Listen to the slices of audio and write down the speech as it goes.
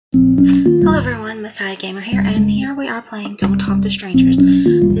everyone, Messiah Gamer here, and here we are playing Don't Talk to Strangers.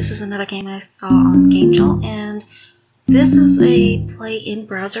 This is another game I saw on GameJolt, and this is a play-in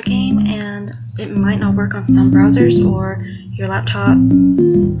browser game, and it might not work on some browsers, or your laptop,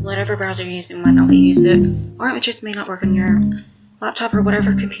 whatever browser you're using might not let you use it, or it just may not work on your laptop or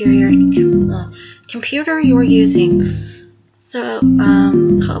whatever computer you're using. So,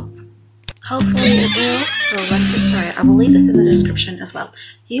 hopefully it will. So let's get started. I will leave this in the description as well.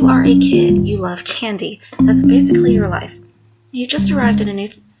 You are a kid. You love candy. That's basically your life. You just arrived in a new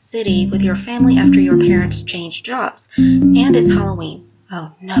city with your family after your parents changed jobs. And it's Halloween.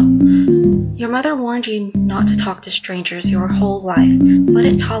 Oh no. Your mother warned you not to talk to strangers your whole life, but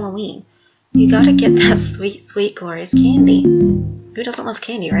it's Halloween. You gotta get that sweet, sweet, glorious candy. Who doesn't love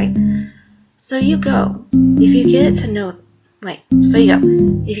candy, right? So you go. If you get to know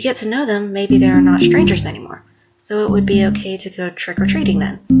If you get to know them, maybe they are not strangers anymore. So it would be okay to go trick-or-treating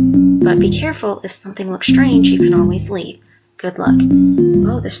then. But be careful, if something looks strange, you can always leave. Good luck.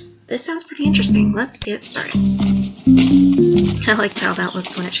 Oh, this sounds pretty interesting. Let's get started. I like how that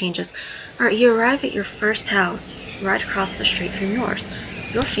looks when it changes. Alright, you arrive at your first house, right across the street from yours.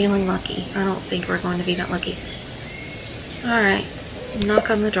 You're feeling lucky. I don't think we're going to be that lucky. Alright, knock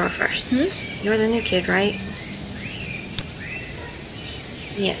on the door first. You're the new kid, right?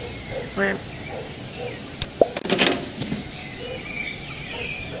 Yes. We're...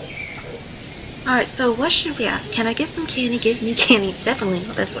 Alright, so what should we ask? Can I get some candy? Give me candy. Definitely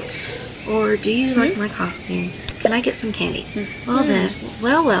not this one. Or do you like my costume? Can I get some candy? Well then,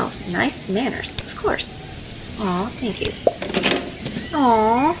 well, nice manners. Of course. Aw, thank you.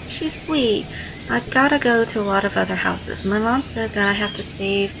 Aw, she's sweet. I gotta go to a lot of other houses. My mom said that I have to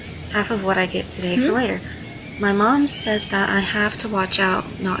save half of what I get today for later. My mom said that I have to watch out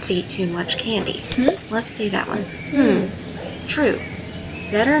not to eat too much candy. Let's see that one. True.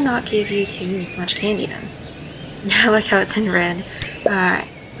 Better not give you too much candy then. I like how it's in red. Alright.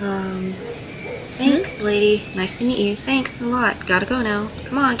 Thanks, lady. Nice to meet you. Thanks a lot. Gotta go now.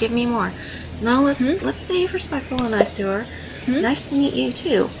 Come on, give me more. No, let's stay respectful and nice to her. Nice to meet you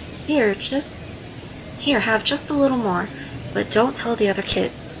too. Here, have just a little more. But don't tell the other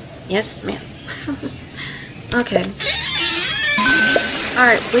kids. Yes, ma'am. Okay.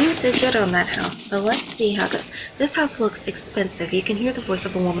 Alright, we did good on that house, so let's see how it goes. This house looks expensive. You can hear the voice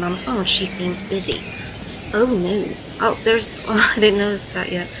of a woman on the phone. She seems busy. Oh no. Oh, I didn't notice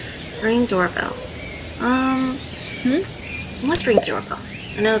that yet. Ring doorbell. Let's ring doorbell.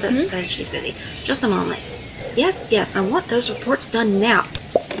 I know that says she's busy. Just a moment. Yes, I want those reports done now.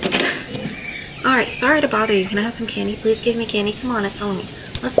 Alright, sorry to bother you. Can I have some candy? Please give me candy. Come on, it's Halloween.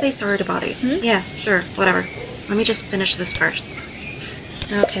 Let's say sorry to bother you. Yeah, sure, whatever. Let me just finish this first.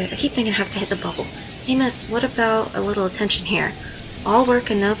 Okay, I keep thinking I have to hit the bubble. Hey miss, what about a little attention here? All work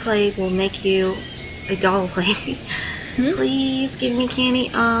and no play will make you a doll lady. Please give me candy.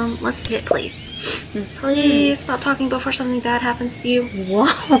 Let's hit please. Please stop talking before something bad happens to you.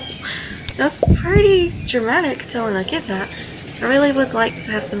 Whoa, that's pretty dramatic telling a kid that. I really would like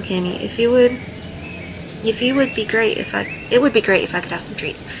to have some candy. It would be great if I could have some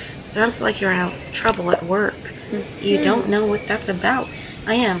treats. Sounds like you're in trouble at work. You don't know what that's about.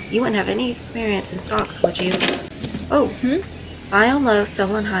 I am. You wouldn't have any experience in stocks, would you? Oh, buy on low,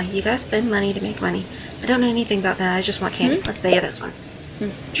 sell on high. You gotta spend money to make money. I don't know anything about that. I just want candy. Let's say this one.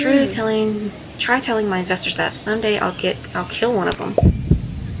 Try telling my investors that someday I'll kill one of them.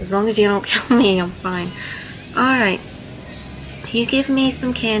 As long as you don't kill me, I'm fine. Alright. You give me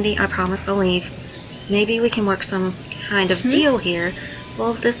some candy, I promise I'll leave. Maybe we can work some kind of deal here.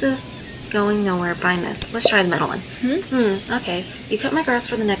 Well, this is going nowhere by miss. Let's try the middle one. Okay. You cut my grass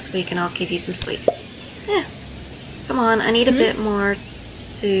for the next week and I'll give you some sweets. Come on, I need a bit more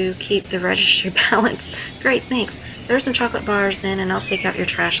to keep the register balanced. Great, thanks. There's some chocolate bars in and I'll take out your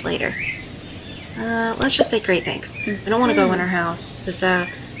trash later. Let's just say great thanks. I don't want to go in her house, because that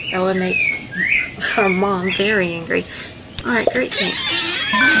would make our mom very angry. Alright, great thanks.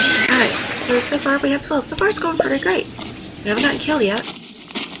 Alright, so far we have 12. So far it's going pretty great. We haven't gotten killed yet.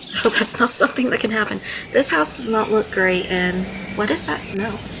 I hope that's not something that can happen. This house does not look great, and what is that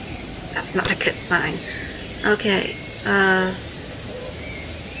smell? That's not a good sign. Okay,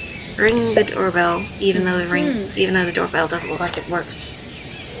 ring the doorbell, even though the doorbell doesn't look like it works.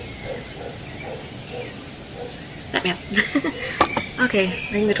 Batman. Okay,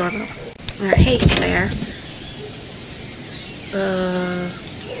 ring the doorbell. Alright, hey there.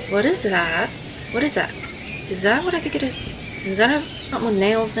 What is that? What is that? Is that what I think it is? Does that have something with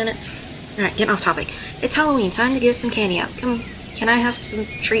nails in it? Alright, getting off topic. It's Halloween, time to give some candy out. Come, can I have some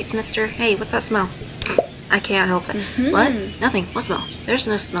treats, mister? Hey, what's that smell? I can't help it. What? Nothing. What smell? There's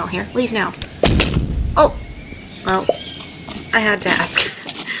no smell here. Leave now. Oh! Well, I had to ask.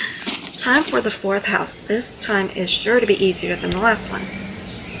 Time for the 4th house. This time is sure to be easier than the last one.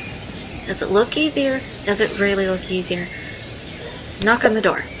 Does it look easier? Does it really look easier? Knock on the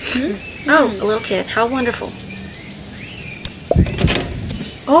door. Oh, a little kid. How wonderful.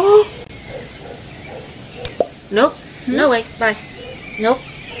 Oh! Nope. No way. Bye. Nope.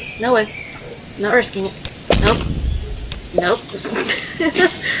 No way. Not risking it. Nope. Nope.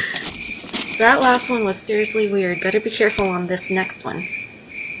 That last one was seriously weird. Better be careful on this next one.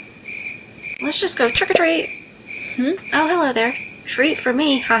 Let's just go trick-or-treat. Oh, hello there. Treat for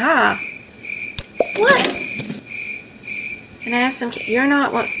me. Haha. What? Can I have some... You're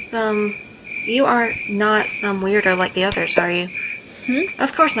not what some... You are not some weirdo like the others, are you?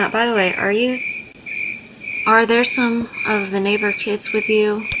 Of course not. By the way, are there some of the neighbor kids with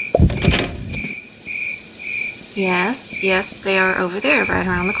you? Yes, they are over there, right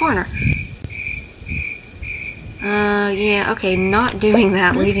around the corner. Yeah, okay, not doing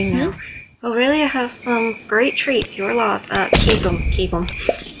that, leaving now. Oh, really? I have some great treats. Your loss. Keep them.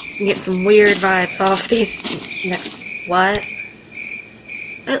 You get some weird vibes off these next... What?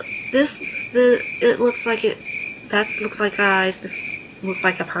 It looks like it's... That looks like eyes. This looks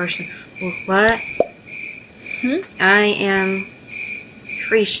like a person. What? I am...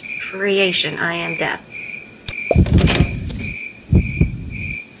 creation. I am death.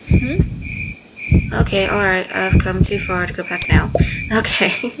 Okay, alright, I've come too far to go back now.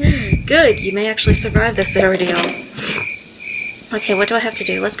 Okay, good, you may actually survive this ordeal. Okay, what do I have to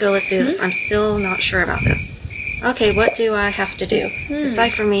do? Let's do this. I'm still not sure about this. Okay, what do I have to do?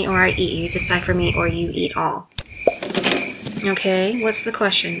 Decipher me or I eat you. Decipher me or you eat all. Okay, what's the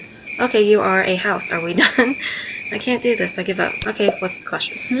question? Okay, you are a house. Are we done? I can't do this, I give up. Okay, what's the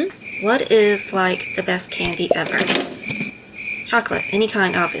question? What is, like, the best candy ever? Chocolate, any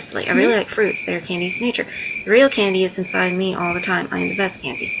kind, obviously. I really like fruits. They are candy's nature. The real candy is inside me all the time. I am the best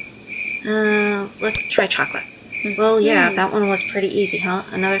candy. Let's try chocolate. Well, yeah, that one was pretty easy, huh?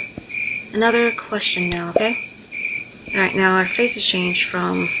 Another question now, okay? Alright, now our faces changed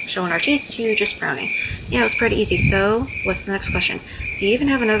from showing our teeth to just frowning. Yeah, it was pretty easy. So, what's the next question? Do you even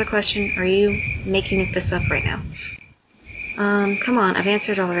have another question? Or are you making this up right now? Come on, I've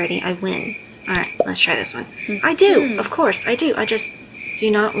answered already. I win. Alright, let's try this one. I do! Of course, I do. I just do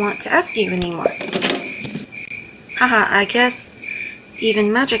not want to ask you anymore. Haha, I guess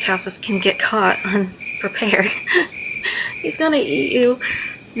even magic houses can get caught unprepared. He's gonna eat you.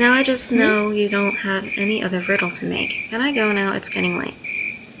 Now I just know you don't have any other riddle to make. Can I go now? It's getting late.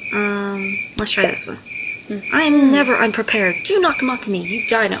 Let's try this one. I am never unprepared. Do not mock me. You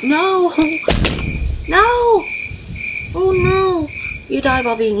die now. No! No! Oh no! You died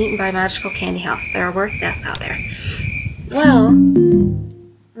while being eaten by a magical candy house. There are worse deaths out there. Well...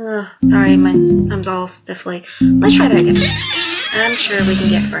 sorry, my thumb's all stiffly. Let's try that again. I'm sure we can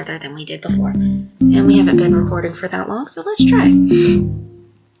get further than we did before. And we haven't been recording for that long, so let's try.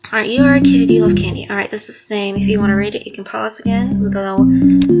 Alright, you are a kid, you love candy. Alright, this is the same. If you want to read it, you can pause again. Though,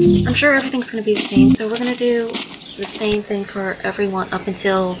 I'm sure everything's going to be the same. So we're going to do the same thing for everyone up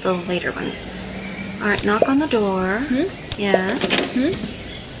until the later ones. Alright, knock on the door. Yes. And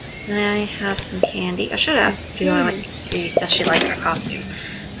I have some candy. I should ask, does she like her costume?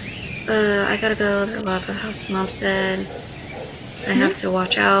 I gotta go. There are a lot of house. Mom said I have to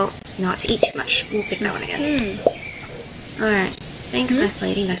watch out not to eat too much. We'll pick that one again. Alright. Thanks, nice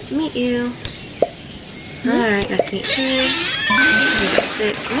lady. Nice to meet you. Alright, nice to meet you. We got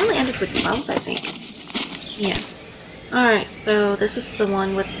 6. We only ended with 12, I think. Yeah. Alright, so this is the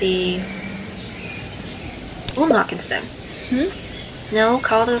one with the... We'll knock instead. No,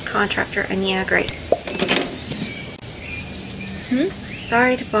 call the contractor, and yeah, great.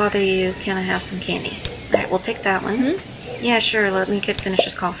 Sorry to bother you. Can I have some candy? Alright, we'll pick that one. Yeah, sure, let me finish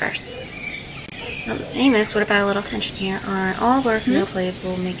this call first. Hey miss, what about a little attention here? Alright, all work, no play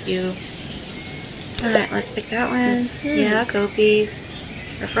will make you... Alright, let's pick that one. Yeah, go be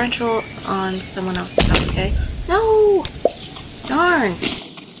referential on someone else's house, okay? No! Darn!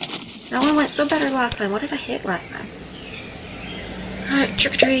 That one went so better last time. What did I hit last time? Alright,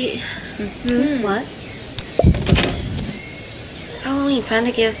 trick-or-treat. What? It's Halloween. Time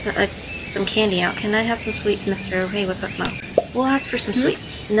to give some candy out. Can I have some sweets, mister? Hey, what's that smell? We'll ask for some sweets.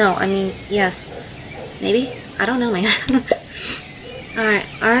 No, I mean, yes. Maybe? I don't know, man. Alright,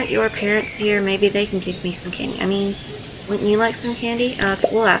 aren't your parents here? Maybe they can give me some candy. I mean, wouldn't you like some candy? Okay,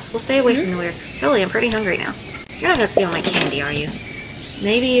 we'll ask. We'll stay away from the weird. Totally, I'm pretty hungry now. You're not gonna steal my candy, are you?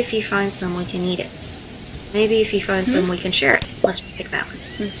 Maybe if you find some, we can eat it. Maybe if you find some, we can share it. Let's pick that one.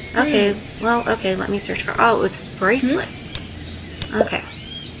 Okay, well, okay, let me search for... Oh, it's this bracelet. Okay.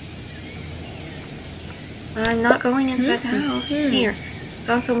 I'm not going inside the house. Here,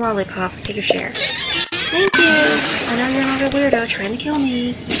 found some lollipops. Take your share. Thank you! I know you're not a weirdo trying to kill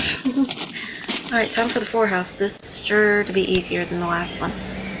me. Alright, time for the floor house. This is sure to be easier than the last one.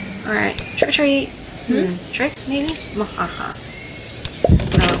 Alright, trick or treat. Trick, maybe? Haha.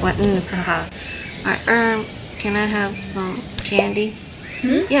 No, it went, haha. Alright, can I have some candy?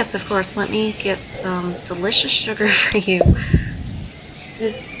 Yes, of course. Let me get some delicious sugar for you.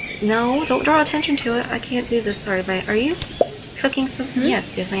 No, don't draw attention to it. I can't do this. Sorry, but are you cooking something?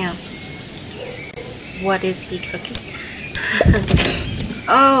 Yes, I am. What is he cooking?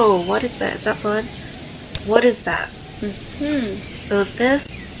 Oh, what is that? Is that blood? What is that? So this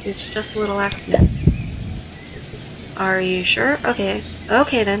is just a little accident. Are you sure? Okay.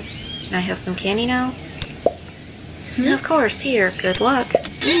 Okay then. Can I have some candy now? Of course, here. Good luck.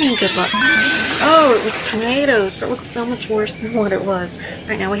 What do you mean good luck? Oh, it was tomatoes. That looks so much worse than what it was.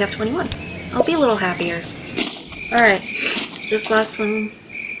 Right now we have 21. I'll be a little happier. Alright. This last one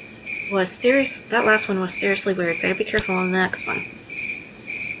was that last one was seriously weird. Better be careful on the next one.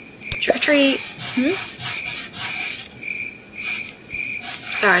 Trick or treat!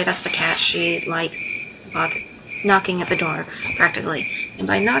 Sorry, that's the cat. She likes knocking at the door, practically. And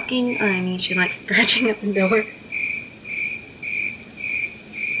by knocking, I mean she likes scratching at the door.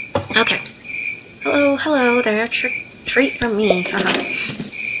 Okay. Hello there. Treat from me.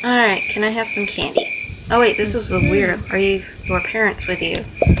 Alright, can I have some candy? Oh wait, this was the weird. Are your parents with you?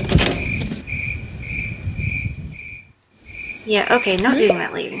 Yeah, okay, not doing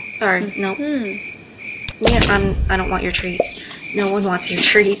that, leaving. Sorry, no. Yeah, I don't want your treats. No one wants your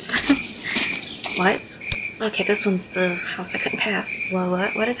treats. What? Okay, this one's the house I couldn't pass. Well,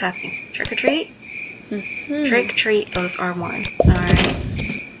 what is happening? Trick or treat? Trick, treat, both are one. Alright.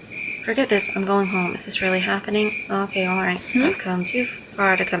 Forget this, I'm going home. Is this really happening? Okay, alright. I've come too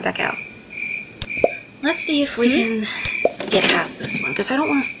far to come back out. Let's see if we can get past this one, because I don't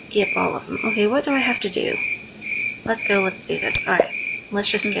want to skip all of them. Okay, what do I have to do? Let's go, let's do this. Alright, let's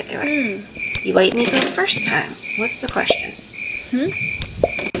just get through it. You ate me the first time. What's the question?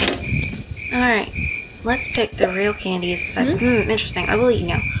 Alright, let's pick the real candies inside. Interesting. I will eat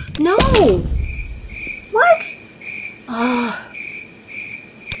now. No! What? Oh.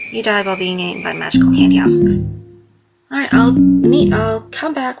 You die while being eaten by Magical Candy House. Alright, I'll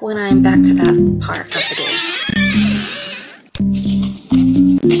come back when I'm back to that part of the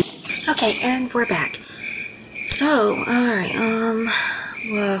game. Okay, and we're back. So, alright,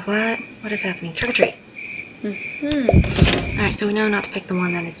 what is happening? Trick or treat. Alright, so we know not to pick the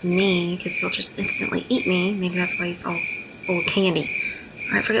one that is me, because he'll just instantly eat me. Maybe that's why he's all full of candy.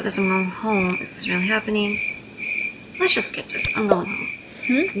 Alright, forget this, I'm going home. Is this really happening? Let's just skip this. I'm going home.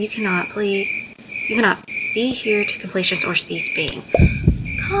 You cannot be here to completions or cease being.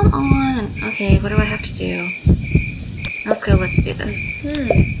 Come on! Okay, what do I have to do? Let's go, let's do this.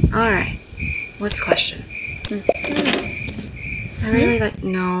 Alright. What's the question? I really like...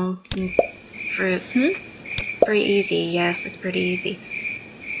 No. Fruit. Pretty easy. Yes, it's pretty easy.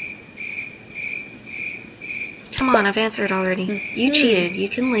 Come on, I've answered already. You cheated. You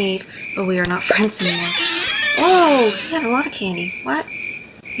can leave, but we are not friends anymore. Oh! You had a lot of candy. What?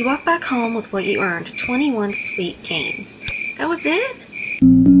 You walk back home with what you earned. 21 sweet canes. That was it?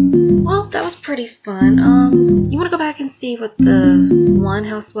 Well, that was pretty fun. You want to go back and see what the one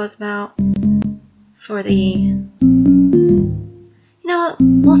house was about? For the... You know what?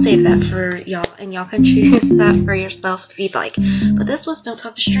 We'll save that for y'all, and y'all can choose that for yourself if you'd like. But this was Don't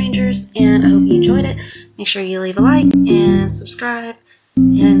Talk to Strangers, and I hope you enjoyed it. Make sure you leave a like and subscribe,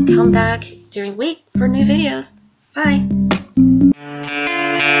 and come back during the week for new videos. Bye!